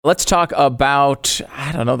Let's talk about,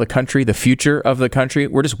 the country, the future of the country.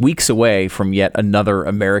 We're just weeks away from yet another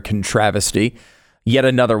American travesty, yet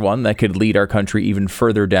another one that could lead our country even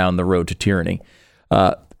further down the road to tyranny.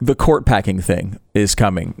 The court packing thing is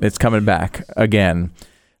coming. It's coming back again.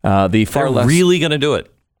 They're really going to do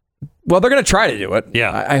it. Well, they're going to try to do it.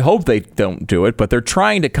 Yeah. I hope they don't do it, but they're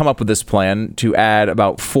trying to come up with this plan to add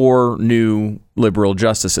about 4 new liberal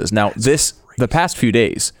justices. Now, the past few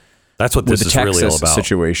days, that's what this is really all about.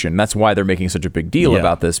 Situation. That's why they're making such a big deal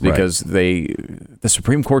about this, because the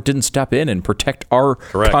Supreme Court didn't step in and protect our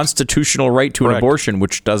constitutional right to an abortion,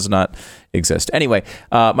 which does not exist. Anyway,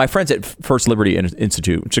 my friends at First Liberty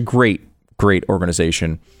Institute, which is a great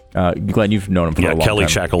organization. Glenn, you've known them for a long time. Kelly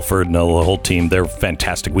Shackelford and the whole team, they're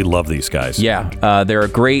fantastic. We love these guys. Yeah, they're a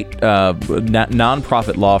great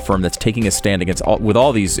nonprofit law firm that's taking a stand with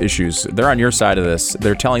all these issues. They're on your side of this.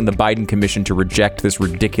 They're telling the Biden commission to reject this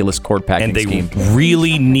ridiculous court packing scheme. And they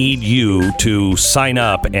really need you to sign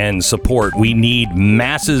up and support. We need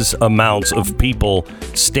masses amounts of people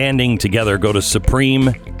standing together. Go to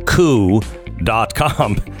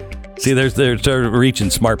supremecoup.com. See, they're reaching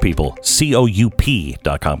smart people.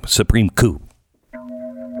 COUP.com. Supreme Coup.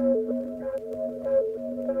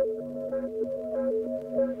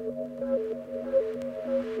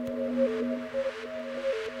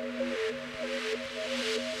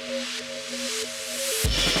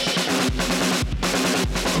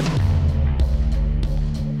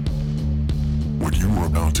 What you are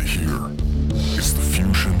about to hear is the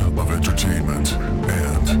fusion of entertainment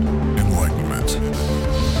and enlightenment.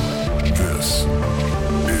 This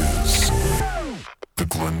is the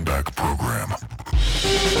Glenn Beck Program.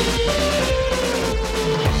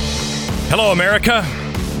 Hello, America.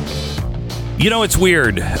 You know, it's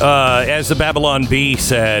weird. As the Babylon Bee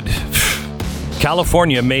said,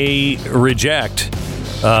 California may reject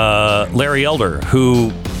Larry Elder,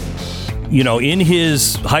 who, in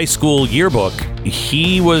his high school yearbook,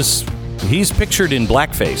 he's pictured in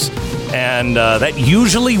blackface. And that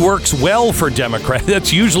usually works well for Democrats.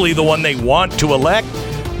 That's usually the one they want to elect,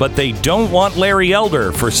 but they don't want Larry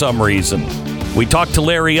Elder for some reason. We talked to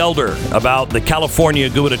Larry Elder about the California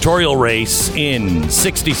gubernatorial race in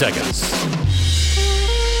 60 seconds.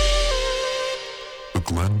 The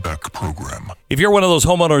Glenn Beck Program. If you're one of those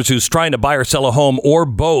homeowners who's trying to buy or sell a home, or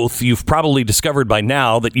both, you've probably discovered by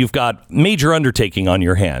now that you've got major undertaking on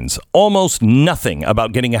your hands. Almost nothing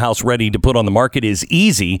about getting a house ready to put on the market is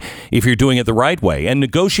easy if you're doing it the right way. And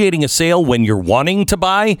negotiating a sale when you're wanting to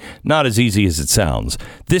buy, not as easy as it sounds.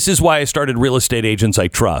 This is why I started Real Estate Agents I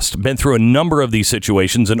Trust. Been through a number of these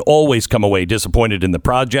situations and always come away disappointed in the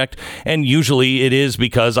project. And usually it is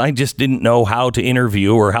because I just didn't know how to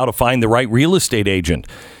interview or how to find the right real estate agent.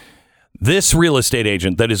 This real estate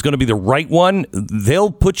agent that is going to be the right one,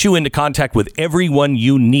 they'll put you into contact with everyone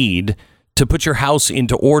you need to put your house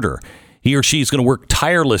into order. He or she is going to work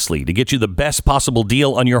tirelessly to get you the best possible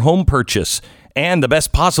deal on your home purchase. And the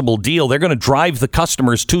best possible deal, they're going to drive the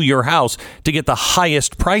customers to your house to get the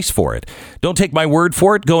highest price for it. Don't take my word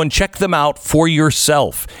for it. Go and check them out for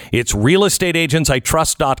yourself. It's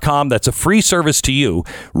realestateagentsitrust.com. That's a free service to you.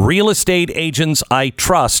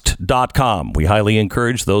 realestateagentsitrust.com. We highly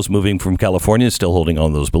encourage those moving from California, still holding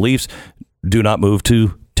on to those beliefs, do not move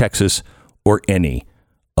to Texas or any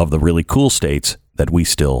of the really cool states that we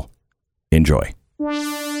still enjoy.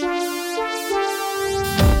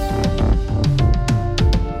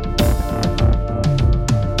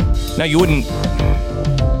 Now, I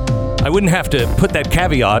wouldn't have to put that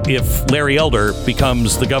caveat if Larry Elder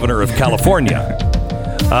becomes the governor of California.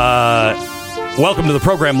 Welcome to the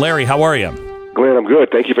program, Larry. How are you? Glenn, I'm good.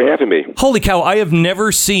 Thank you for having me. Holy cow, I have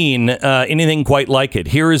never seen anything quite like it.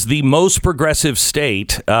 Here is the most progressive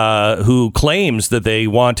state who claims that they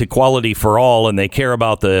want equality for all and they care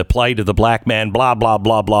about the plight of the black man, blah, blah,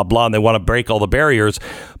 blah, blah, blah, and they want to break all the barriers.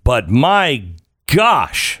 But my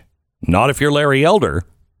gosh, not if you're Larry Elder.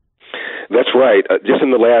 That's right. Just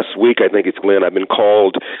in the last week, I think it's Glenn, I've been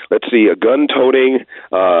called, a gun-toting,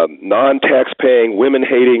 non-tax-paying,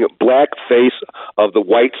 women-hating black face of the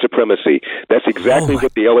white supremacy. That's exactly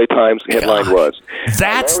what the LA Times headline was.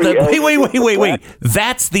 That's wait.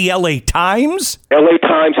 That's the LA Times? LA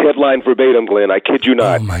Times headline verbatim, Glenn. I kid you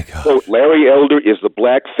not. Oh, my God. Quote, Larry Elder is the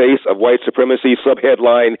black face of white supremacy.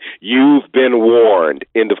 Subheadline, you've been warned.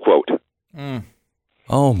 End of quote. Mm.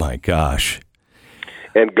 Oh, my gosh.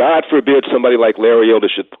 And God forbid somebody like Larry Elder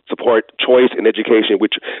should support choice in education,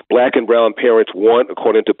 which black and brown parents want,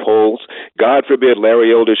 according to polls. God forbid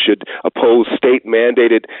Larry Elder should oppose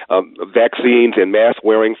state-mandated vaccines and mask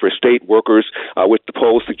wearing for state workers, which the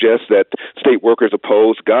polls suggest that state workers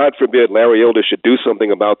oppose. God forbid Larry Elder should do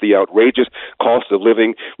something about the outrageous cost of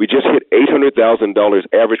living. We just hit $800,000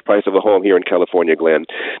 average price of a home here in California, Glenn.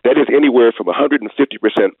 That is anywhere from 150%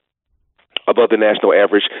 above the national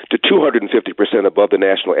average to 250% above the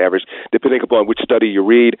national average, depending upon which study you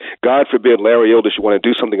read. God forbid Larry Elder should want to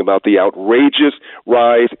do something about the outrageous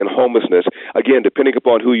rise in homelessness. Again, depending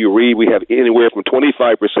upon who you read, we have anywhere from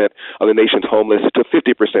 25% of the nation's homeless to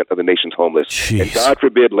 50% of the nation's homeless. Jeez. And God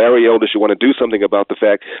forbid Larry Elder should want to do something about the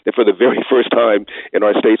fact that for the very first time in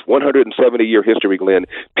our state's 170-year history, Glenn,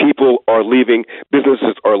 people are leaving,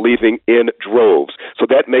 businesses are leaving in droves. So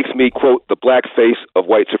that makes me, quote, the black face of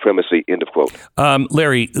white supremacy, end of quote.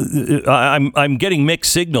 Larry, I'm getting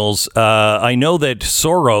mixed signals. I know that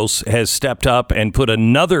Soros has stepped up and put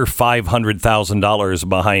another $500,000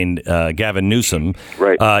 behind Gavin Newsom.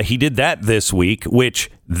 Right. He did that this week, which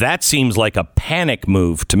that seems like a panic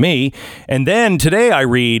move to me. And then today I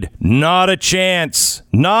read, not a chance,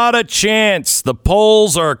 not a chance. The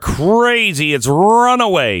polls are crazy. It's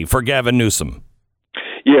runaway for Gavin Newsom.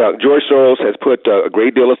 Yeah, George Soros has put a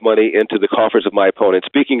great deal of money into the coffers of my opponent.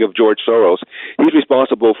 Speaking of George Soros, he's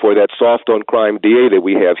responsible for that soft-on-crime DA that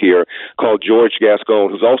we have here called George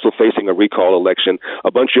Gascon, who's also facing a recall election.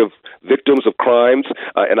 A bunch of victims of crimes,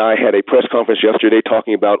 and I had a press conference yesterday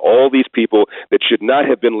talking about all these people that should not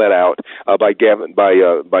have been let out by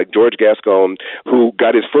George Gascon, who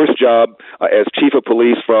got his first job as chief of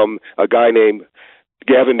police from a guy named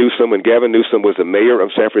Gavin Newsom, when Gavin Newsom was the mayor of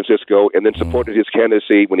San Francisco, and then supported his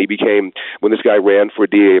candidacy when this guy ran for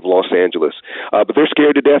DA of Los Angeles. But they're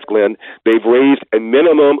scared to death, Glenn. They've raised a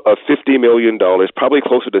minimum of $50 million, probably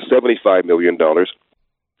closer to $75 million.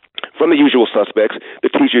 From the usual suspects, the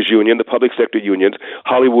teachers union, the public sector unions,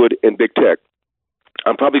 Hollywood, and big tech.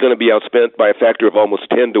 I'm probably going to be outspent by a factor of almost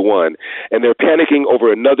 10 to 1. And they're panicking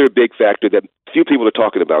over another big factor that few people are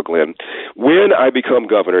talking about, Glenn. When I become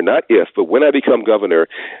governor, not if, but when I become governor,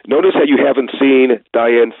 notice how you haven't seen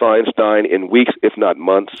Dianne Feinstein in weeks, if not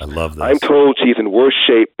months. I love this. I'm told she's in worse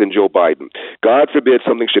shape than Joe Biden. God forbid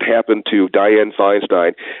something should happen to Dianne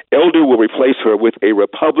Feinstein. Elder will replace her with a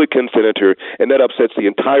Republican senator, and that upsets the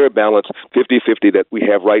entire balance, 50-50, that we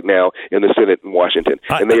have right now in the Senate in Washington.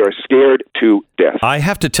 And they are scared to death. I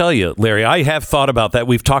have to tell you, Larry, I have thought about that.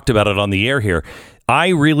 We've talked about it on the air here. I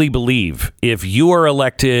really believe if you are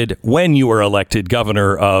elected, when you are elected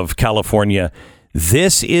governor of California,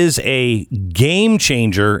 this is a game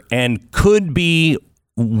changer and could be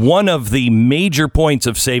one of the major points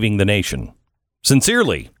of saving the nation.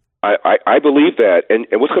 Sincerely. I believe that. And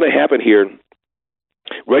what's going to happen here,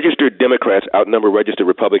 registered Democrats outnumber registered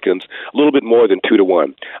Republicans a little bit more than 2 to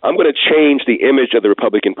 1. I'm going to change the image of the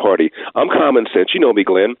Republican Party. I'm common sense. You know me,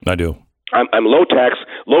 Glenn. I do. I'm low tax,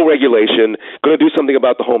 low regulation, going to do something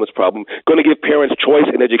about the homeless problem, going to give parents choice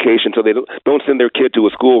in education so they don't send their kid to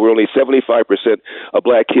a school where only 75% of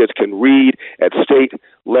black kids can read at state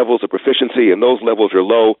levels of proficiency, and those levels are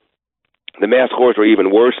low. The math scores are even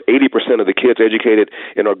worse. 80% of the kids educated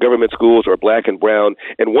in our government schools are black and brown.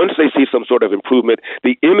 And once they see some sort of improvement,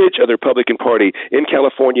 the image of the Republican Party in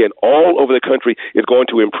California and all over the country is going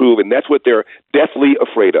to improve. And that's what they're deathly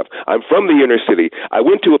afraid of. I'm from the inner city. I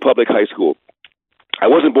went to a public high school. I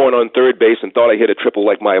wasn't born on third base and thought I hit a triple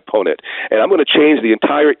like my opponent. And I'm going to change the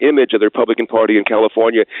entire image of the Republican Party in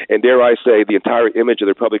California, and dare I say, the entire image of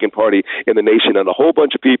the Republican Party in the nation. And a whole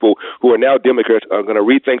bunch of people who are now Democrats are going to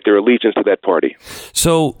rethink their allegiance to that party.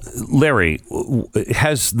 So, Larry,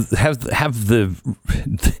 have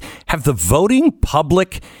the voting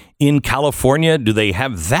public in California, do they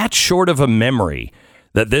have that short of a memory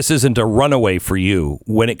that this isn't a runaway for you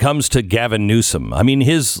when it comes to Gavin Newsom? I mean,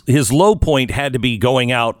 his low point had to be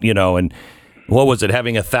going out, and what was it,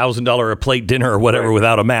 having $1,000 a plate dinner or whatever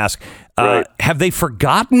without a mask. Right. Have they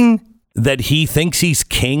forgotten that he thinks he's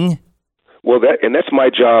king? Well, that's my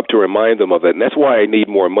job to remind them of it, and that's why I need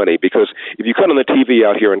more money, because if you cut on the TV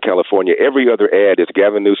out here in California, every other ad is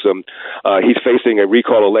Gavin Newsom. He's facing a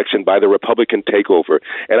recall election by the Republican takeover,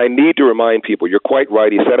 and I need to remind people, you're quite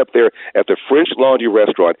right, he sat up there at the French Laundry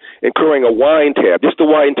restaurant incurring a wine tab, just a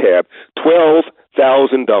wine tab,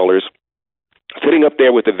 $12,000, sitting up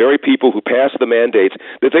there with the very people who passed the mandates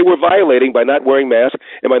that they were violating by not wearing masks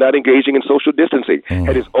and by not engaging in social distancing.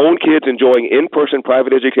 Had his own kids enjoying in-person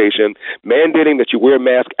private education, mandating that you wear a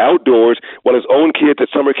mask outdoors while his own kids at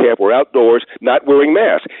summer camp were outdoors not wearing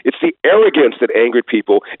masks. It's the arrogance that angered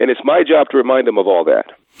people, and it's my job to remind them of all that.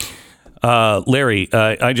 Larry,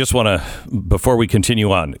 I just want to, before we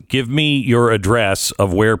continue on, give me your address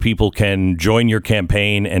of where people can join your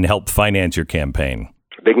campaign and help finance your campaign.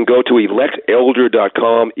 They can go to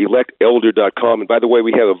electelder.com, electelder.com. And by the way,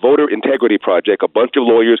 we have a voter integrity project, a bunch of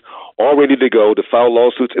lawyers all ready to go to file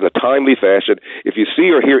lawsuits in a timely fashion. If you see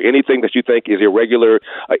or hear anything that you think is irregular,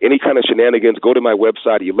 any kind of shenanigans, go to my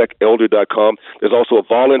website, electelder.com. There's also a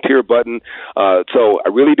volunteer button. So I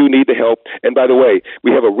really do need the help. And by the way,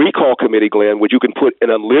 we have a recall committee, Glenn, where you can put an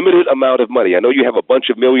unlimited amount of money. I know you have a bunch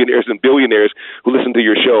of millionaires and billionaires who listen to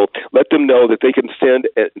your show. Let them know that they can send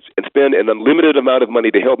and spend an unlimited amount of money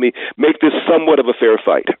to help me make this somewhat of a fair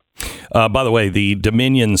fight. By the way, the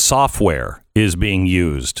Dominion software is being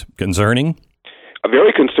used. Concerning?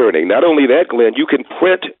 Very concerning. Not only that, Glenn, you can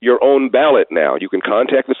print your own ballot now. You can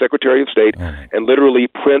contact the Secretary of State and literally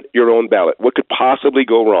print your own ballot. What could possibly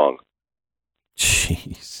go wrong?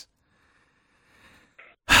 Jeez.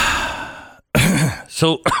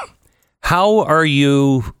 So what are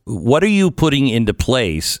you putting into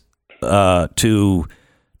place to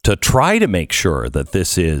try to make sure that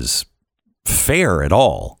this is fair at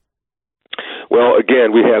all? Well,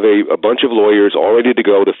 again, we have a bunch of lawyers all ready to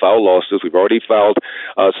go to file lawsuits. We've already filed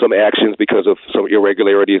some actions because of some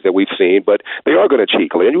irregularities that we've seen, but they are going to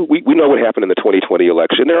cheat. We know what happened in the 2020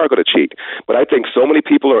 election. They are going to cheat. But I think so many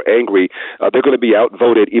people are angry, they're going to be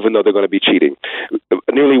outvoted even though they're going to be cheating.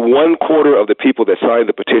 Nearly 1/4 of the people that signed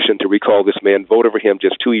the petition to recall this man voted for him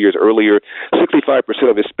just 2 years earlier. 65%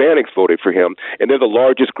 of Hispanics voted for him, and they're the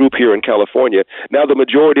largest group here in California. Now the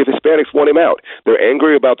majority of Hispanics want him out. They're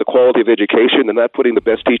angry about the quality of education. They're not putting the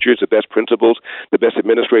best teachers, the best principals, the best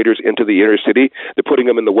administrators into the inner city. They're putting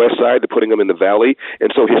them in the west side. They're putting them in the valley.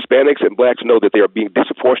 And so Hispanics and blacks know that they are being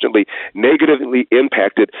disproportionately negatively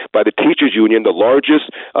impacted by the teachers union, the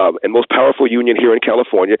largest and most powerful union here in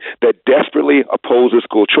California, that desperately opposes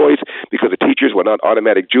school choice because the teachers were not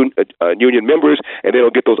automatic union members and they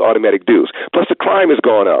don't get those automatic dues. Plus the crime has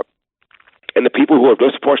gone up. And the people who are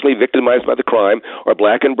disproportionately victimized by the crime are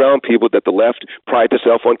black and brown people that the left prides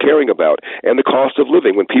itself on caring about. And the cost of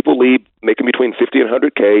living. When people leave making between $50,000 and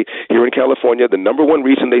 $100,000 here in California, the number one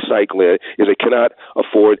reason they cite, Glenn, is they cannot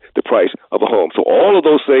afford the price of a home. So all of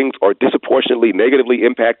those things are disproportionately negatively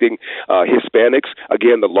impacting Hispanics,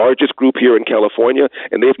 again, the largest group here in California,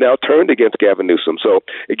 and they've now turned against Gavin Newsom. So,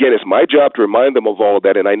 again, it's my job to remind them of all of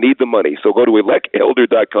that, and I need the money. So go to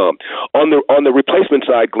electelder.com. On the replacement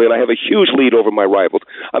side, Glenn, I have a huge lead over my rivals.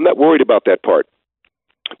 I'm not worried about that part.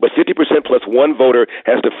 But 50% plus one voter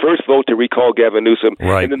has to first vote to recall Gavin Newsom.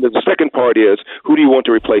 Right. And then the second part is, who do you want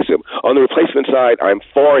to replace him? On the replacement side, I'm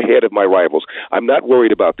far ahead of my rivals. I'm not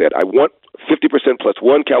worried about that. I want 50% plus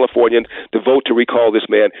one Californian to vote to recall this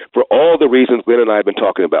man for all the reasons Glenn and I have been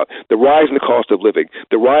talking about. The rise in the cost of living,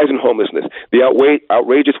 the rise in homelessness, the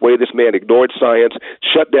outrageous way this man ignored science,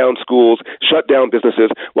 shut down schools, shut down businesses,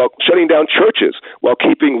 while shutting down churches, while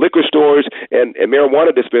keeping liquor stores and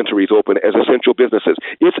marijuana dispensaries open as essential businesses.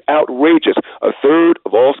 It's outrageous. A third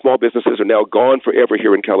of all small businesses are now gone forever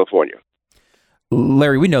here in California.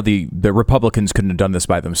 Larry, we know the Republicans couldn't have done this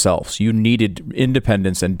by themselves. You needed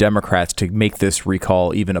independents and Democrats to make this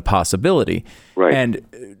recall even a possibility. Right. And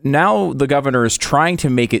now the governor is trying to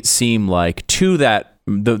make it seem like to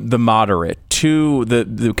the moderate, to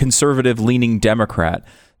the conservative leaning Democrat,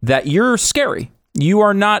 that you're scary.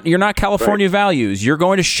 You're not California right. values. You're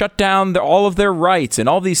going to shut down all of their rights and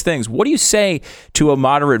all these things. What do you say to a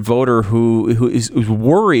moderate voter who is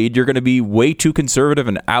worried you're going to be way too conservative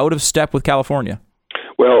and out of step with California?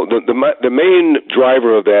 Well, the main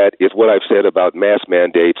driver of that is what I've said about mask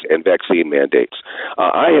mandates and vaccine mandates.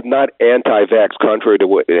 I am not anti-vax, contrary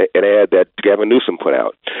to an ad that Gavin Newsom put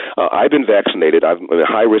out. I've been vaccinated. I'm in a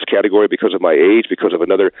high-risk category because of my age, because of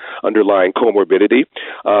another underlying comorbidity.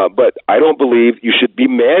 But I don't believe you should be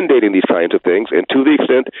mandating these kinds of things. And to the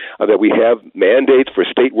extent that we have mandates for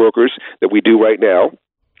state workers that we do right now,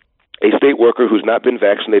 a state worker who's not been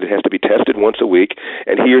vaccinated has to be tested once a week,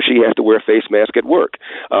 and he or she has to wear a face mask at work.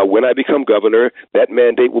 When I become governor, that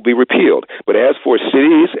mandate will be repealed. But as for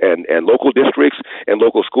cities and local districts and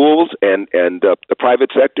local schools and the private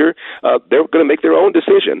sector, they're going to make their own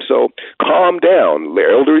decision. So calm down. The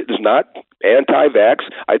elder is not anti-vax.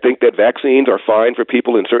 I think that vaccines are fine for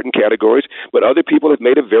people in certain categories, but other people have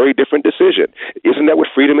made a very different decision. Isn't that what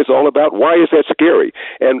freedom is all about? Why is that scary?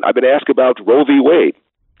 And I've been asked about Roe v. Wade.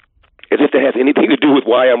 as if that has anything to do with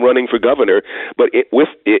why I'm running for governor. But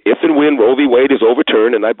if and when Roe v. Wade is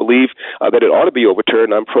overturned, and I believe that it ought to be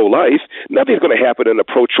overturned, I'm pro-life, nothing's going to happen in a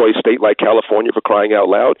pro-choice state like California, for crying out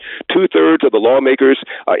loud. 2/3 of the lawmakers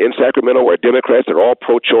in Sacramento are Democrats. They're all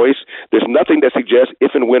pro-choice. There's nothing that suggests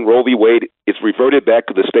if and when Roe v. Wade is reverted back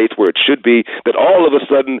to the states where it should be, that all of a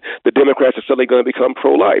sudden the Democrats are suddenly going to become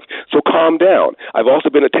pro-life. So calm down. I've also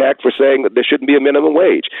been attacked for saying that there shouldn't be a minimum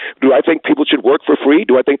wage. Do I think people should work for free?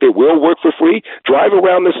 Do I think they will work for free? Drive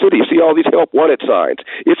around the city, see all these help wanted signs.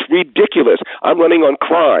 It's ridiculous. I'm running on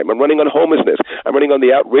crime. I'm running on homelessness. I'm running on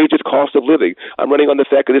the outrageous cost of living. I'm running on the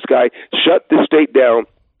fact that this guy shut this state down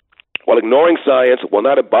while ignoring science, while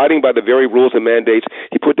not abiding by the very rules and mandates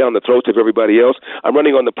he put down the throats of everybody else. I'm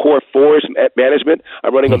running on the poor forest management.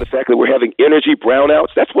 I'm running on the fact that we're having energy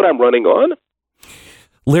brownouts. That's what I'm running on.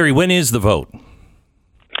 Larry, when is the vote?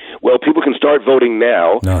 Well, people can start voting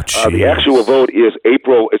now. The actual vote is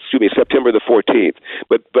September the 14th.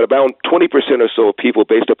 But about 20% or so of people,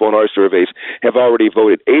 based upon our surveys, have already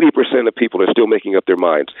voted. 80% of people are still making up their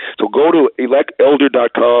minds. So go to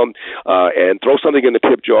electelder.com and throw something in the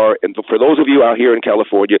tip jar. And for those of you out here in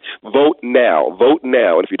California, vote now. Vote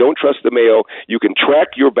now. And if you don't trust the mail, you can track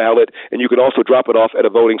your ballot, and you can also drop it off at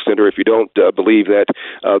a voting center if you don't believe that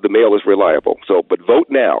the mail is reliable. But vote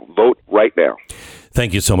now. Vote right now.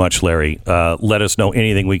 Thank you so much, Larry. Let us know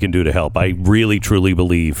anything we can do to help. I really, truly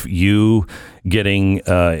believe you getting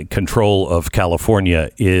control of California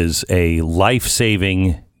is a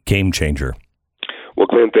life-saving game changer. Well,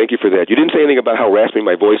 Glenn, thank you for that. You didn't say anything about how raspy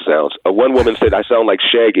my voice sounds. One woman said I sound like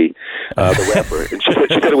Shaggy, the rapper, and she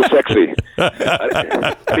said it was sexy.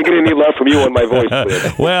 I didn't get any love from you on my voice,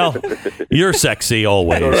 Glenn. Well, you're sexy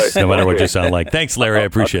always, right. No matter what you sound like. Thanks, Larry. I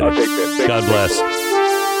appreciate it. God bless.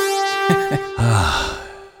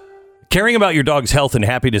 Caring about your dog's health and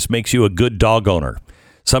happiness makes you a good dog owner.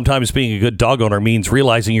 Sometimes being a good dog owner means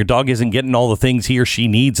realizing your dog isn't getting all the things he or she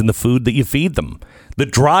needs in the food that you feed them. The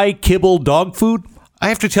dry kibble dog food, I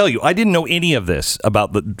have to tell you, I didn't know any of this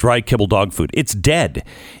about the dry kibble dog food. It's dead.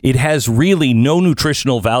 It has really no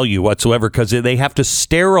nutritional value whatsoever because they have to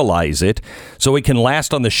sterilize it so it can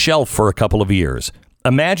last on the shelf for a couple of years.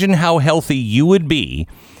 Imagine how healthy you would be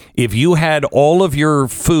if you had all of your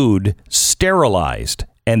food sterilized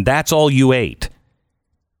and that's all you ate.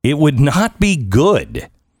 It would not be good.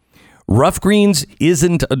 Rough Greens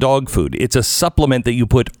isn't a dog food. It's a supplement that you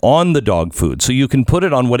put on the dog food. So you can put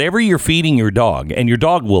it on whatever you're feeding your dog, and your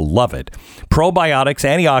dog will love it. Probiotics,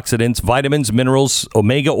 antioxidants, vitamins, minerals,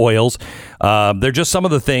 omega oils. They're just some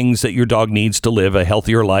of the things that your dog needs to live a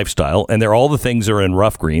healthier lifestyle. And they're all the things that are in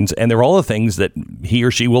Rough Greens, and they're all the things that he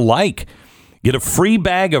or she will like. Get a free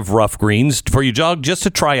bag of Rough Greens for your dog just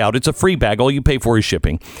to try out. It's a free bag. All you pay for is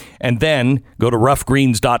shipping. And then go to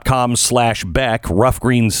roughgreens.com/Beck,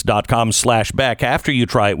 roughgreens.com/Beck after you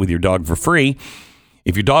try it with your dog for free.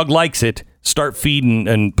 If your dog likes it, start feeding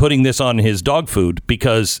and putting this on his dog food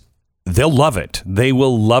because they'll love it. They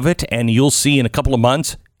will love it, and you'll see in a couple of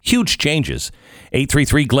months huge changes.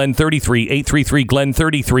 833-GLEN-33,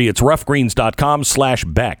 833-GLEN-33. It's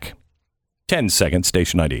roughgreens.com/Beck. 10 seconds,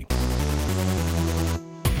 station ID.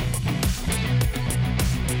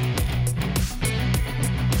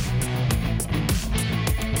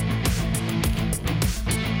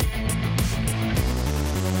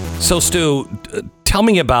 So, Stu, tell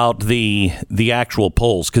me about the actual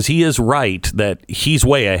polls, because he is right that he's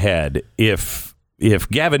way ahead. If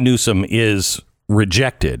Gavin Newsom is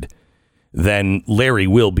rejected, then Larry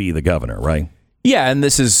will be the governor, right? Yeah, and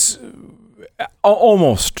this is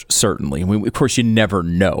almost certainly. I mean, of course, you never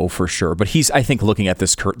know for sure, but he's, I think, looking at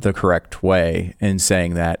this the correct way and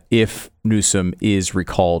saying that if Newsom is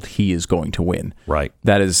recalled, he is going to win. Right.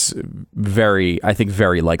 That is very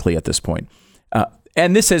likely at this point.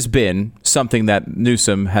 And this has been something that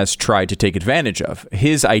Newsom has tried to take advantage of.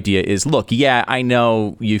 His idea is, look, yeah, I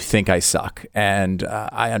know you think I suck, and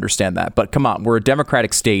I understand that. But come on, we're a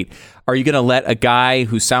Democratic state. Are you going to let a guy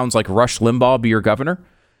who sounds like Rush Limbaugh be your governor?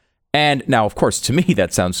 And now, of course, to me,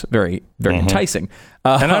 that sounds very, very enticing.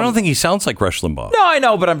 And I don't think he sounds like Rush Limbaugh. No, I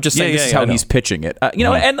know, but I'm just saying this is how he's pitching it.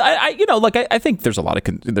 And I think there's a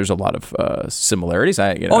lot of similarities.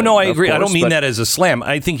 I agree. I don't mean that as a slam.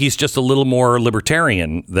 I think he's just a little more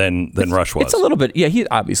libertarian than Rush was. It's a little bit. Yeah,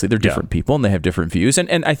 obviously they're different people and they have different views.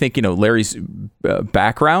 And I think Larry's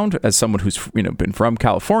background as someone who's been from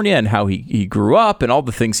California and how he grew up and all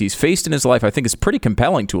the things he's faced in his life, I think is pretty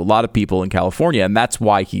compelling to a lot of people in California, and that's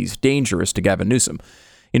why he's dangerous to Gavin Newsom.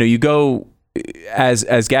 You go.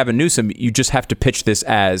 As Gavin Newsom, you just have to pitch this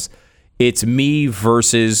as it's me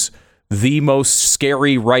versus the most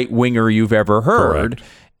scary right winger you've ever heard.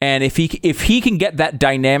 Correct. And if he can get that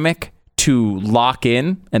dynamic to lock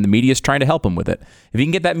in, and the media is trying to help him with it. If he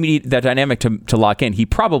can get that dynamic to lock in, he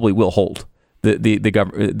probably will hold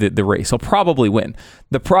the race. He'll probably win.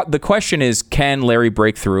 The question is, can Larry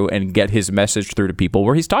break through and get his message through to people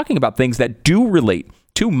where he's talking about things that do relate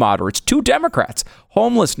to moderates, to Democrats,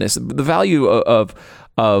 homelessness, the value of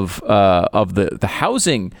the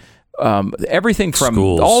housing, everything from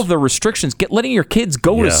schools. All of the restrictions, letting your kids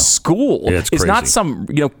go to school is not some,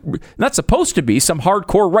 not supposed to be some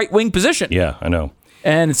hardcore right-wing position. Yeah, I know.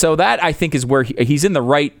 And so that, I think, is where he's in the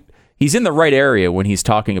right area when he's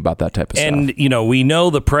talking about that type of stuff. And, we know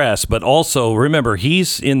the press, but also remember,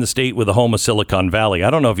 he's in the state with the home of Silicon Valley. I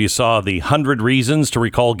don't know if you saw the 100 Reasons to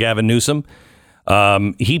Recall Gavin Newsom.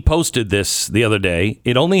 He posted this the other day.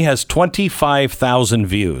 It only has 25,000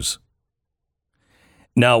 views.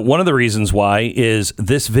 Now, one of the reasons why is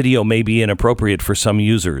this video may be inappropriate for some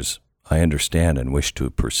users. I understand and wish to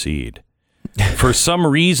proceed. For some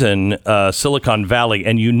reason, Silicon Valley,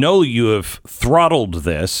 and you have throttled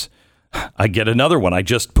this. I get another one. I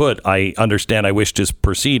just put, I understand, I wish to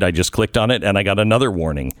proceed. I just clicked on it and I got another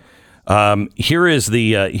warning. Here's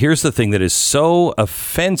the thing that is so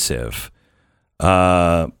offensive.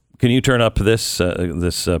 Can you turn up this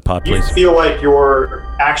pod, please? Do you feel like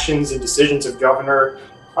your actions and decisions of governor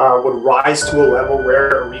would rise to a level where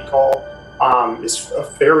a recall is a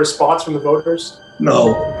fair response from the voters?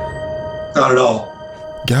 No, not at all.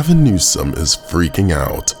 Gavin Newsom is freaking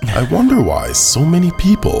out. I wonder why so many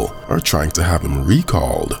people are trying to have him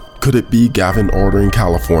recalled. Could it be Gavin ordering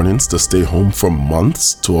Californians to stay home for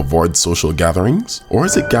months to avoid social gatherings? Or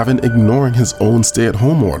is it Gavin ignoring his own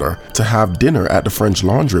stay-at-home order to have dinner at the French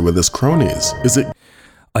Laundry with his cronies? Is it...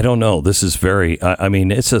 I don't know. This is very...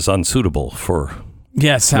 it says unsuitable for...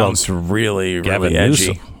 Yeah, it sounds really Gavin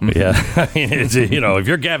edgy. Newsom. Yeah. I mean, it's, if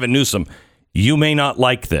you're Gavin Newsom, you may not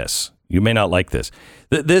like this. You may not like this.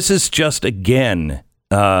 This is just, again,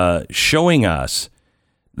 showing us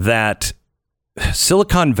that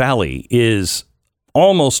Silicon Valley is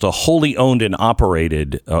almost a wholly owned and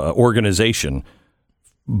operated organization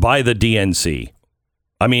by the DNC.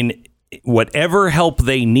 I mean, whatever help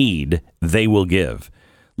they need, they will give.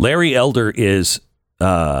 Larry Elder is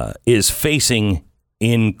facing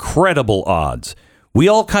incredible odds. We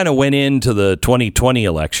all kind of went into the 2020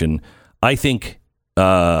 election, I think,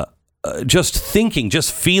 just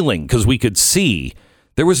feeling, because we could see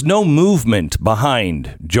there was no movement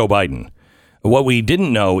behind Joe Biden. What we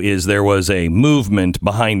didn't know is there was a movement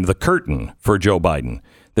behind the curtain for Joe Biden.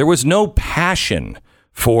 There was no passion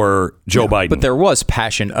for Joe Biden. But there was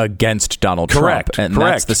passion against Donald Trump. And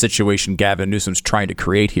that's the situation Gavin Newsom's trying to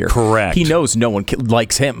create here. Correct. He knows no one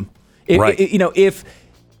likes him. If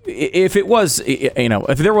it was,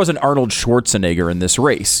 if there was an Arnold Schwarzenegger in this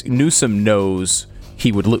race, Newsom knows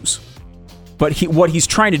he would lose. But what he's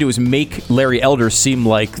trying to do is make Larry Elder seem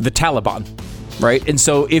like the Taliban, right? And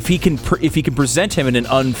so if he can present him in an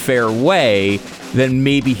unfair way, then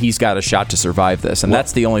maybe he's got a shot to survive this. And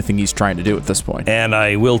that's the only thing he's trying to do at this point. And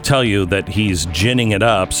I will tell you that he's ginning it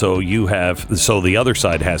up so the other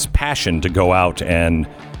side has passion to go out and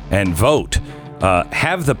vote.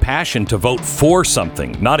 Have the passion to vote for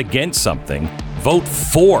something, not against something. Vote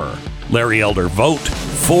for Larry Elder. Vote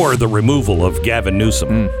for the removal of Gavin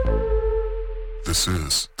Newsom. This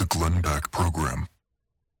is the Glenn Beck Program.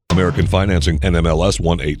 American Financing, NMLS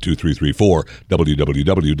 182334,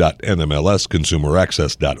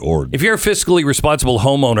 www.nmlsconsumeraccess.org. If you're a fiscally responsible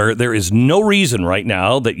homeowner, there is no reason right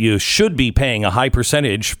now that you should be paying a high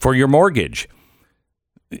percentage for your mortgage.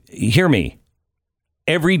 Hear me.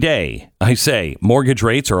 Every day, I say, mortgage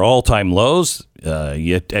rates are all-time lows. Have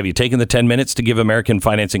you taken the 10 minutes to give American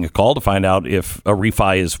Financing a call to find out if a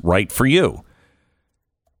refi is right for you?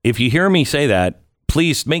 If you hear me say that,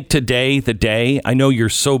 please make today the day. I know you're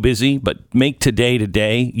so busy, but make today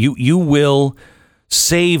today. You will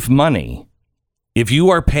save money. If you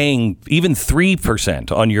are paying even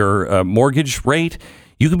 3% on your mortgage rate,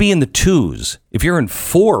 you could be in the 2s. If you're in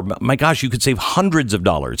 4, my gosh, you could save hundreds of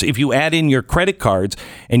dollars. If you add in your credit cards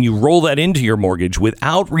and you roll that into your mortgage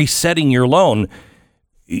without resetting your loan,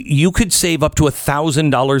 you could save up to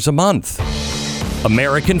 $1,000 a month.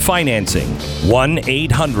 American Financing,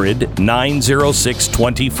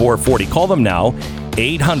 1-800-906-2440. Call them now,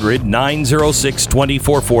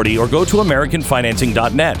 800-906-2440, or go to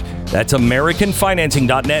AmericanFinancing.net. That's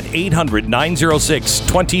AmericanFinancing.net,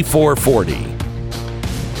 800-906-2440.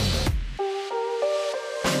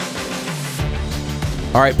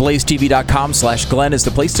 All right, blazetv.com/Glenn is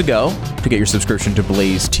the place to go to get your subscription to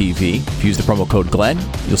Blaze TV. If you use the promo code Glenn,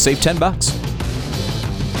 you'll save $10.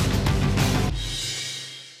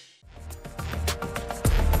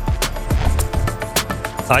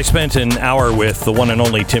 I spent an hour with the one and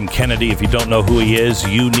only Tim Kennedy. If you don't know who he is,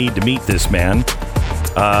 you need to meet this man.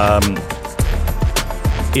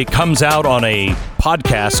 It comes out on a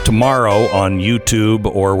podcast tomorrow on YouTube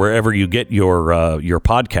or wherever you get your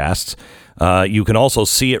podcasts. You can also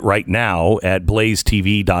see it right now at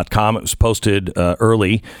blazetv.com. It was posted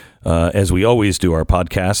early, as we always do our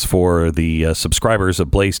podcasts for the subscribers of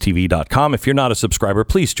blazetv.com. If you're not a subscriber,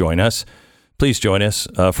 please join us. Please join us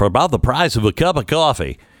for about the price of a cup of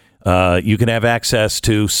coffee. You can have access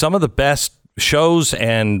to some of the best shows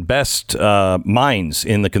and best minds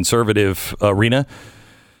in the conservative arena.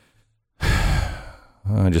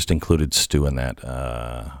 I just included Stu in that.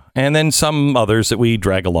 And then some others that we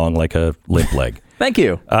drag along like a limp leg. Thank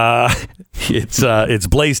you. It's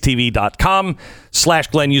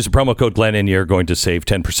blazetv.com/Glenn. Use the promo code Glenn and you're going to save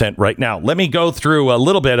 10% right now. Let me go through a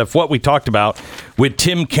little bit of what we talked about with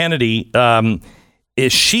Tim Kennedy.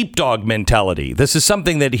 Is sheepdog mentality. This is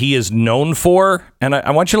something that he is known for. And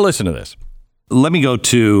I want you to listen to this. Let me go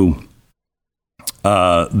to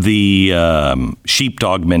the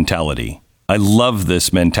sheepdog mentality. I love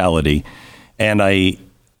this mentality. And I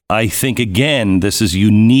think, again, this is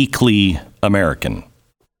uniquely American.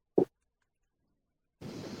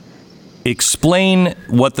 Explain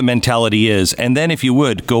what the mentality is. And then, if you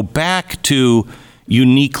would, go back to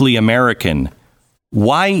uniquely American.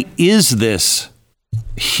 Why is this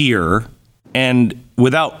here? And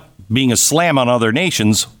without being a slam on other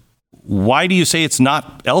nations, why do you say it's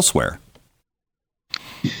not elsewhere?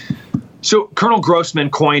 So Colonel Grossman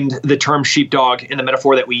coined the term sheepdog in the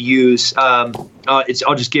metaphor that we use. I'll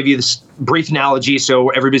just give you this brief analogy so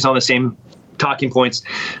everybody's on the same talking points.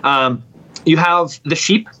 You have the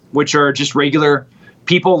sheep, which are just regular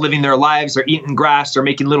people living their lives. They're eating grass. They're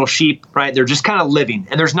making little sheep, right? They're just kind of living.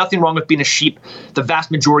 And there's nothing wrong with being a sheep. The vast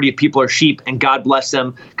majority of people are sheep, and God bless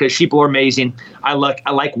them because sheep are amazing. I like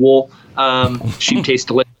wool. Sheep taste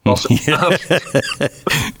delicious also.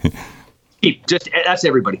 That's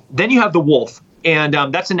everybody. Then you have the wolf, and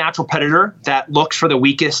that's a natural predator that looks for the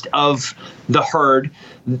weakest of the herd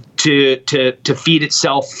to feed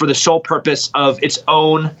itself for the sole purpose of its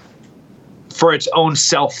own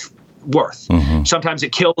self-worth. Mm-hmm. Sometimes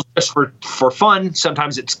it kills just for fun.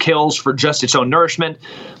 Sometimes it kills for just its own nourishment.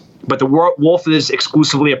 But the wolf is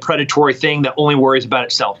exclusively a predatory thing that only worries about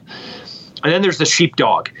itself. And then there's the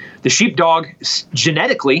sheepdog. The sheepdog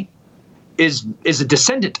genetically is a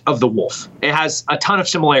descendant of the wolf. It has a ton of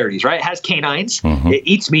similarities, right? It has canines. Mm-hmm. It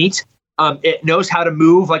eats meat. It knows how to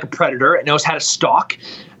move like a predator. It knows how to stalk.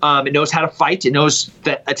 It knows how to fight. It knows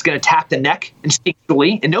that it's going to attack the neck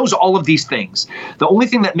instinctually. It knows all of these things. The only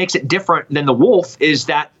thing that makes it different than the wolf is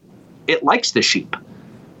that it likes the sheep.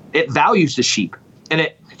 It values the sheep.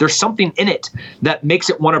 And there's something in it that makes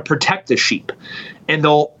it want to protect the sheep. And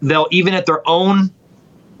they'll even at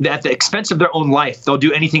the expense of their own life, they'll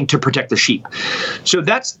do anything to protect the sheep. So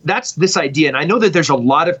that's this idea. And I know that there's a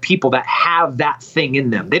lot of people that have that thing in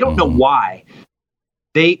them. They don't know why.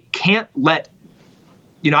 They can't let,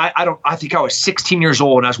 I think I was 16 years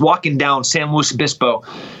old and I was walking down San Luis Obispo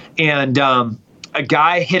and a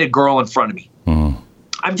guy hit a girl in front of me. Mm.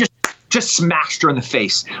 I'm just smashed her in the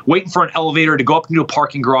face, waiting for an elevator to go up into a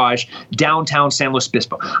parking garage downtown San Luis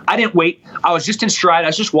Obispo. I didn't wait. I was just in stride. I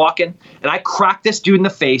was just walking, and I cracked this dude in the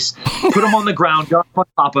face, put him on the ground, got on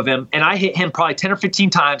top of him, and I hit him probably 10 or 15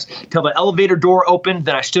 times till the elevator door opened.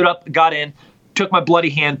 Then I stood up, got in, took my bloody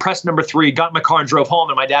hand, pressed number 3, got in my car and drove home,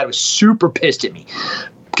 and my dad was super pissed at me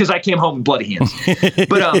because I came home with bloody hands.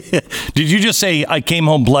 But did you just say I came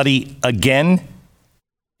home bloody again?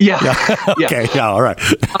 Yeah. Okay. Yeah. All right.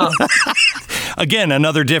 Again,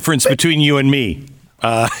 another difference between you and me.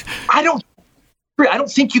 I don't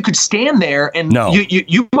think you could stand there and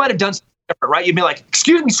you might have done something different, right? You'd be like,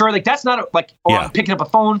 "Excuse me, sir, like that's not I'm picking up a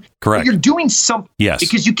phone." Correct. But you're doing something. Yes.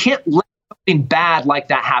 Because you can't let something bad like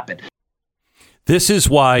that happen. This is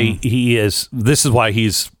why he's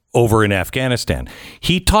over in Afghanistan.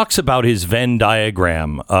 He talks about his Venn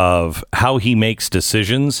diagram of how he makes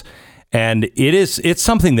decisions. And it's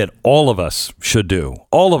something that all of us should do.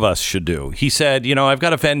 All of us should do. He said, I've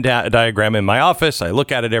got a Venn diagram in my office. I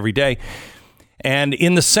look at it every day. And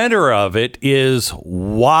in the center of it is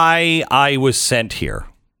why I was sent here.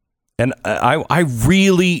 And I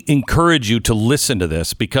really encourage you to listen to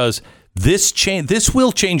this because this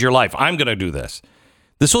will change your life. I'm going to do this.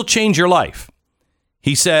 This will change your life.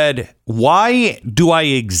 He said, why do I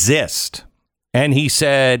exist? And he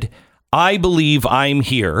said, I believe I'm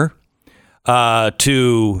here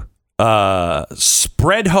to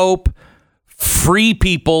spread hope, free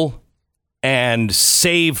people, and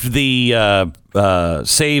save the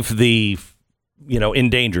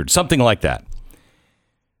endangered, something like that.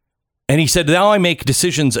 And he said, now I make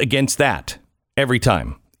decisions against that every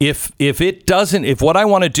time. If what I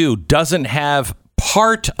want to do doesn't have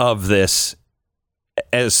part of this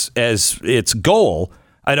as its goal,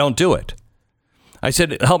 I don't do it. I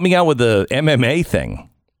said, help me out with the MMA thing.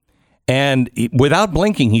 And without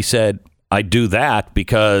blinking, he said, I do that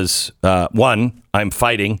because, one, I'm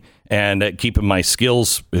fighting and keeping my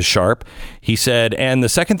skills sharp. He said, and the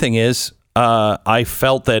second thing is, I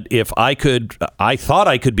felt that if I thought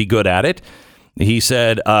I could be good at it. He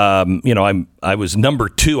said, I was number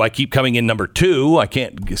 2. I keep coming in number 2. I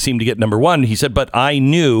can't seem to get number 1. He said, but I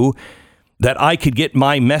knew that I could get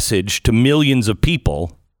my message to millions of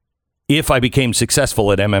people if I became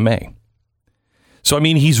successful at MMA. So, I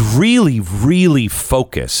mean, he's really, really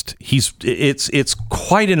focused. It's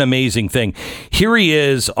quite an amazing thing. Here he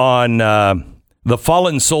is on the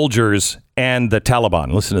fallen soldiers and the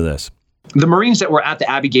Taliban. Listen to this. The Marines that were at the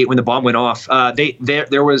Abbey Gate when the bomb went off,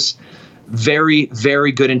 there was very,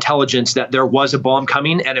 very good intelligence that there was a bomb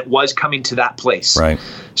coming, and it was coming to that place. Right.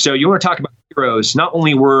 So you want to talk about heroes. Not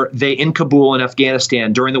only were they in Kabul in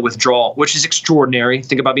Afghanistan during the withdrawal, which is extraordinary.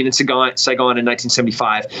 Think about being in Saigon in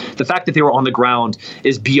 1975. The fact that they were on the ground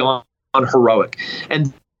is beyond heroic.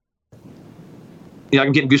 And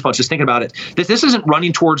I'm getting goosebumps just thinking about it. This isn't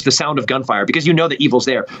running towards the sound of gunfire because you know the evil's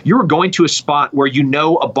there. You're going to a spot where you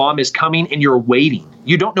know a bomb is coming and you're waiting.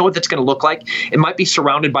 You don't know what that's going to look like. It might be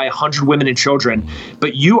surrounded by 100 women and children,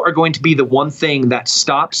 but you are going to be the one thing that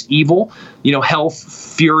stops evil, health,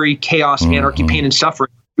 fury, chaos, anarchy, pain, and suffering.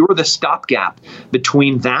 You're the stopgap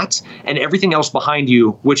between that and everything else behind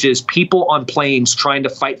you, which is people on planes trying to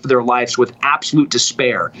fight for their lives with absolute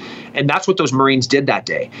despair. And that's what those Marines did that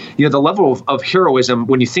day. The level of heroism,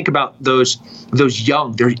 when you think about those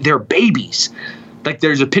young, they're babies. Like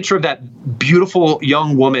there's a picture of that beautiful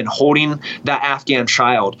young woman holding that Afghan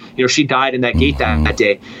child. She died in that gate that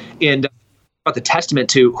day. And about the testament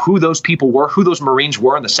to who those people were, who those Marines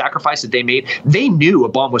were, and the sacrifice that they made. They knew a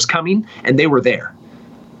bomb was coming, and they were there.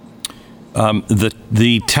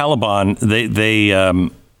 The Taliban,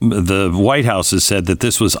 the White House has said that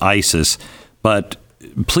this was ISIS, but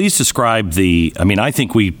please describe I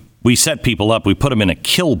think we set people up, we put them in a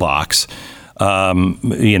kill box,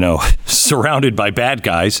 surrounded by bad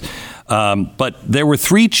guys. But there were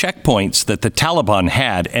 3 checkpoints that the Taliban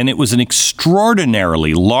had, and it was an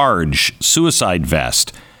extraordinarily large suicide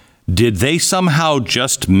vest. Did they somehow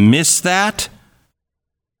just miss that?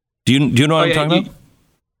 Do you know what I'm talking about?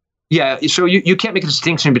 Yeah, so you can't make a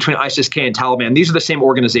distinction between ISIS-K and Taliban. These are the same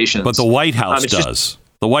organizations. But the White House does.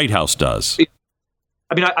 The White House does.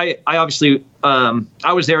 I mean, I obviously,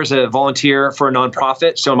 I was there as a volunteer for a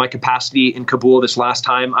nonprofit. So in my capacity in Kabul this last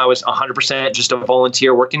time, I was 100% just a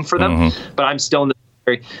volunteer working for them. But I'm still in the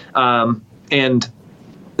military. And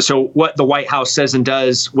so what the White House says and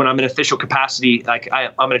does when I'm in official capacity,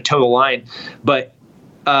 I'm going to toe the line. But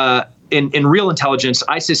in real intelligence,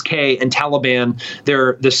 ISIS-K and Taliban,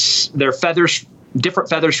 they're feathers, different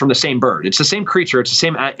feathers from the same bird. It's the same creature. It's the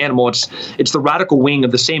same animal. It's the radical wing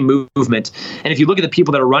of the same movement. And if you look at the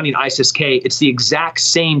people that are running ISIS-K, it's the exact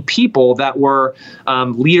same people that were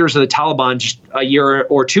leaders of the Taliban just a year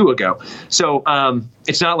or 2 ago. So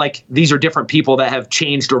it's not like these are different people that have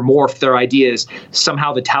changed or morphed their ideas.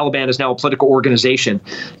 Somehow the Taliban is now a political organization.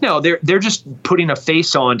 No, they're just putting a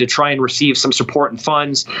face on to try and receive some support and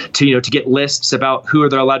funds to get lists about who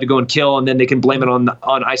they're allowed to go and kill, and then they can blame it on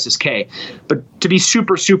ISIS-K. But to be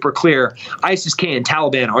super, super clear, ISIS-K and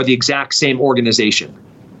Taliban are the exact same organization.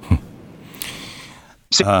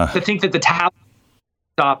 So to think that the Taliban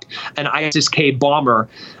stop an ISIS-K bomber,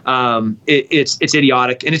 it's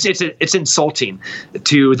idiotic, and it's insulting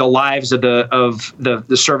to the lives of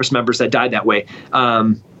the service members that died that way.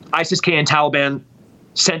 ISIS-K and Taliban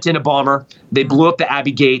sent in a bomber. They blew up the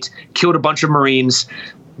Abbey Gate, killed a bunch of Marines.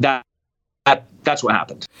 That's what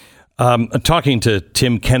happened. Talking to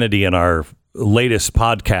Tim Kennedy in our latest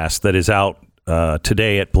podcast that is out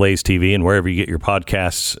today at Blaze TV and wherever you get your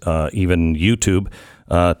podcasts, even YouTube,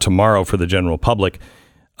 tomorrow for the general public.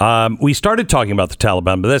 We started talking about the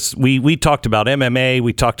Taliban, but we talked about MMA,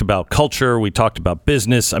 we talked about culture, we talked about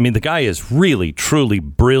business. I mean, the guy is really, truly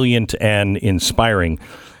brilliant and inspiring.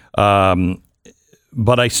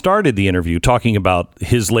 But I started the interview talking about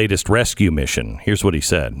his latest rescue mission. Here's what he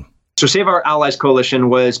said. So Save Our Allies Coalition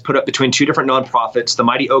was put up between 2 different nonprofits, the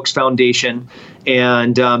Mighty Oaks Foundation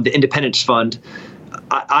and the Independence Fund.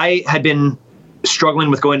 I had been struggling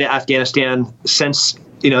with going to Afghanistan since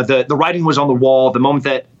the writing was on the wall. The moment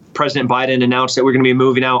that President Biden announced that we're going to be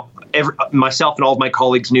moving out, myself and all of my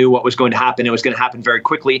colleagues knew what was going to happen. It was going to happen very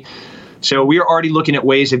quickly. So we were already looking at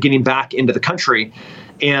ways of getting back into the country.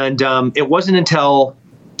 And it wasn't until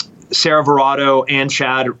Sarah Verado and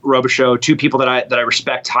Chad Robichaux, two people that I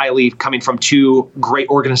respect highly, coming from two great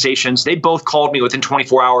organizations. They both called me within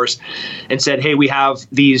 24 hours and said, hey, we have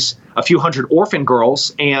a few hundred orphan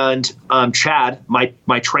girls, and Chad,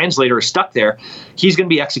 my translator, is stuck there. He's going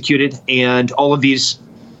to be executed, and all of these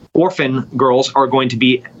orphan girls are going to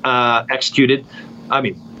be executed. I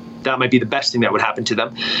mean, that might be the best thing that would happen to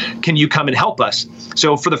them. Can you come and help us?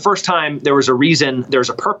 So for the first time, there was a reason, there's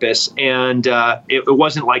a purpose, and it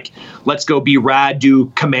wasn't like, let's go be rad,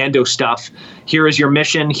 do commando stuff. Here is your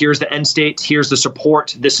mission. Here's the end state. Here's the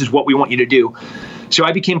support. This is what we want you to do. So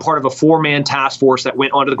I became part of a 4-man task force that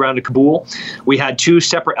went onto the ground to Kabul. We had 2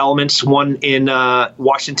 separate elements, one in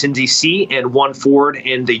Washington, D.C., and one forward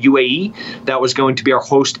in the UAE. That was going to be our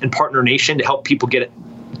host and partner nation to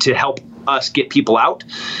help us get people out.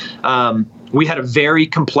 We had a very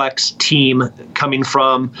complex team coming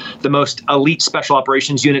from the most elite special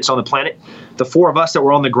operations units on the planet. The 4 of us that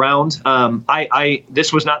were on the ground,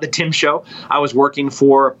 this was not the Tim show. I was working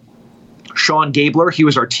for Sean Gabler. He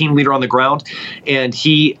was our team leader on the ground, and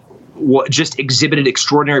he just exhibited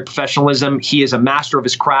extraordinary professionalism. He is a master of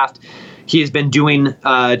his craft. He has been doing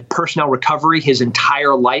personnel recovery his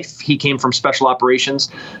entire life. He came from special operations.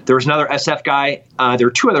 There was another SF guy. There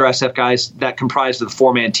were 2 other SF guys that comprised of the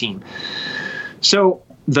 4-man team. So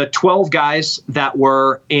the 12 guys that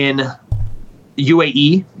were in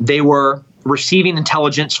UAE, they were receiving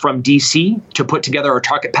intelligence from DC to put together our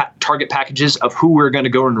target packages of who we're going to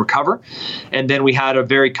go and recover. And then we had a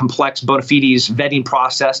very complex bona fides vetting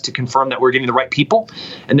process to confirm that we're getting the right people.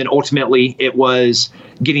 And then ultimately it was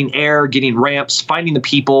getting air, getting ramps, finding the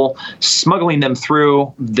people, smuggling them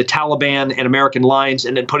through the Taliban and American lines,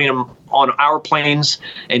 and then putting them on our planes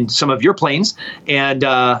and some of your planes and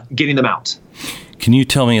getting them out. Can you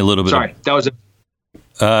tell me a little bit? Sorry, that was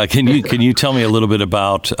can you tell me a little bit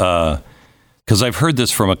about, because I've heard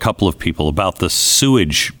this from a couple of people about the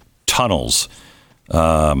sewage tunnels.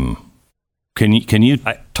 Can you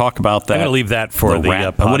talk about that? I'm going to leave that for the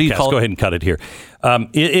podcast. What do you call it? Go ahead and cut it here.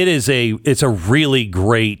 It's a really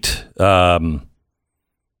great,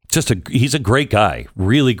 he's a great guy,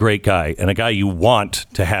 really great guy, and a guy you want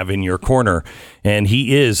to have in your corner. And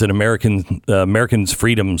he is an Americans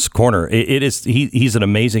Freedom's corner. He's an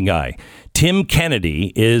amazing guy. Tim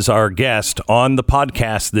Kennedy is our guest on the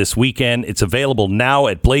podcast this weekend. It's available now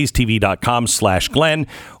at blazetv.com/Glenn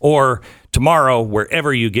or tomorrow,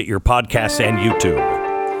 wherever you get your podcasts and YouTube.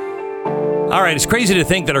 All right, it's crazy to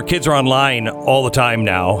think that our kids are online all the time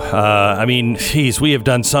now. I mean, geez, we have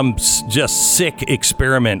done some just sick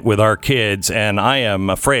experiment with our kids, and I am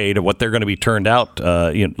afraid of what they're going to be turned out,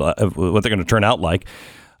 what they're going to turn out like,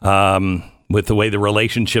 with the way the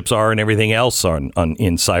relationships are and everything else in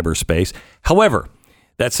cyberspace. However,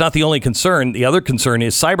 that's not the only concern. The other concern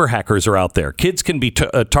is cyber hackers are out there. Kids can be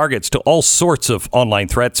targets to all sorts of online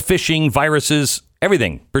threats, phishing, viruses,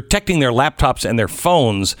 everything. Protecting their laptops and their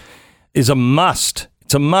phones is a must.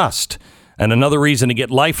 It's a must. And another reason to get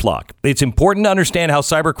LifeLock. It's important to understand how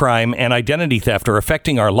cybercrime and identity theft are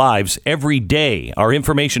affecting our lives every day. Our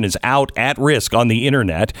information is out at risk on the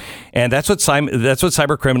internet, and that's what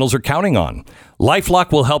cyber criminals are counting on.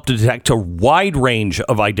 LifeLock will help to detect a wide range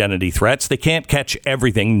of identity threats. They can't catch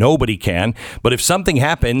everything. Nobody can. But if something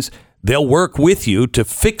happens, they'll work with you to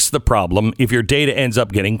fix the problem if your data ends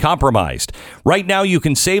up getting compromised. Right now, you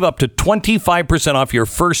can save up to 25% off your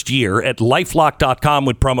first year at LifeLock.com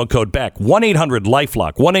with promo code Beck.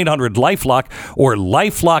 1-800-LifeLock. 1-800-LifeLock or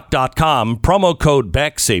LifeLock.com. Promo code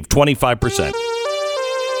Beck. Save 25%.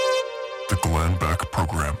 The Glenn Beck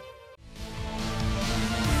Program.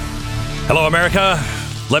 Hello, America.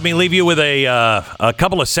 Let me leave you with a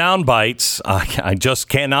couple of sound bites. I just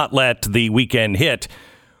cannot let the weekend hit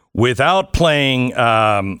without playing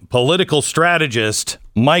political strategist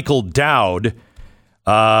Michael Dowd.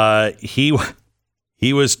 He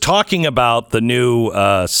was talking about the new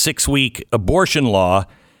 6-week abortion law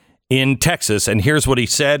in Texas, and here's what he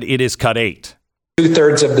said. It is cut 8.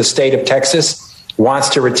 2/3 of the state of Texas wants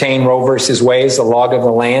to retain Roe versus Wade as the law of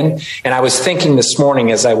the land. And I was thinking this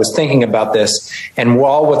morning as I was thinking about this and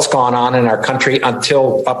all what's gone on in our country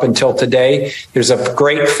up until today, there's a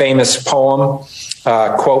great famous poem,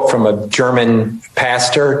 quote from a German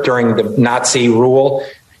pastor during the Nazi rule.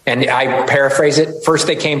 And I paraphrase it. First,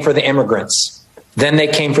 they came for the immigrants. Then they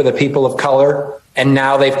came for the people of color. And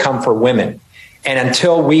now they've come for women. And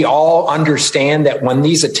until we all understand that when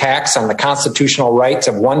these attacks on the constitutional rights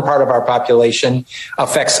of one part of our population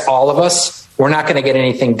affects all of us, we're not going to get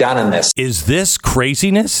anything done on this. Is this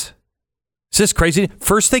craziness? Is this crazy?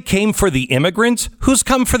 First, they came for the immigrants. Who's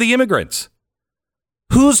come for the immigrants?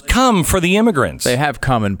 Who's come for the immigrants? They have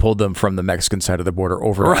come and pulled them from the Mexican side of the border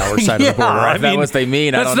over to our side of the border. That's what they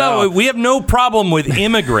mean. I don't know. We have no problem with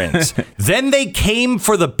immigrants. Then they came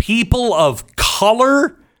for the people of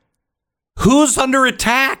color? Who's under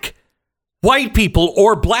attack? White people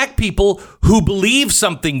or black people who believe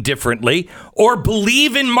something differently or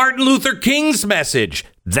believe in Martin Luther King's message.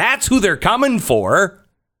 That's who they're coming for.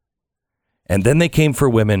 And then they came for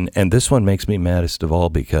women. And this one makes me maddest of all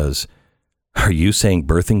because... Are you saying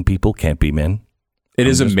birthing people can't be men? It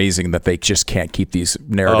is amazing that they just can't keep these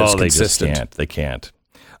narratives consistent. They can't.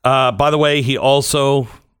 By the way, he also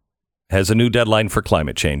has a new deadline for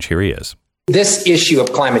climate change. Here he is. This issue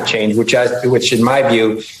of climate change, which in my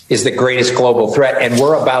view is the greatest global threat, and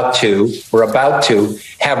we're about to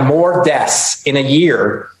have more deaths in a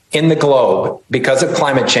year in the globe because of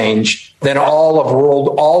climate change than all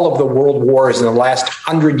of the world wars in the last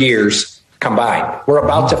 100 years combined. We're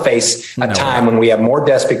about to face a time when we have more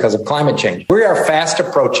deaths because of climate change. We are fast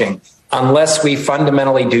approaching, unless we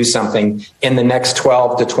fundamentally do something in the next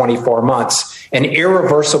 12 to 24 months, an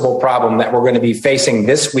irreversible problem that we're going to be facing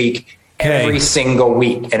this week, every single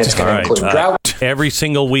week. And it's going to include drought. Every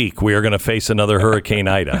single week, we are going to face another Hurricane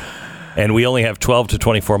Ida. And we only have 12 to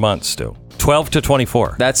 24 months, Stu. 12 to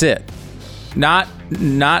 24. That's it. Not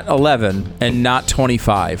 11 and not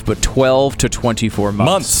 25, but 12 to 24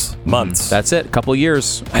 months. Months. That's it. A couple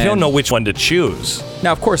years. I don't know which one to choose.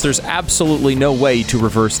 Now, of course, there's absolutely no way to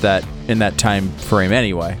reverse that in that time frame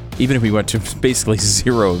anyway. Even if we went to basically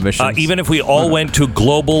zero emissions. Even if we all went to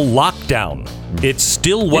global lockdown, it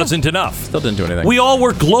still wasn't enough. Still didn't do anything. We all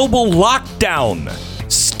were global lockdown.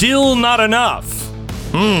 Still not enough.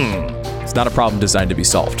 It's not a problem designed to be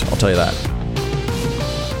solved. I'll tell you that.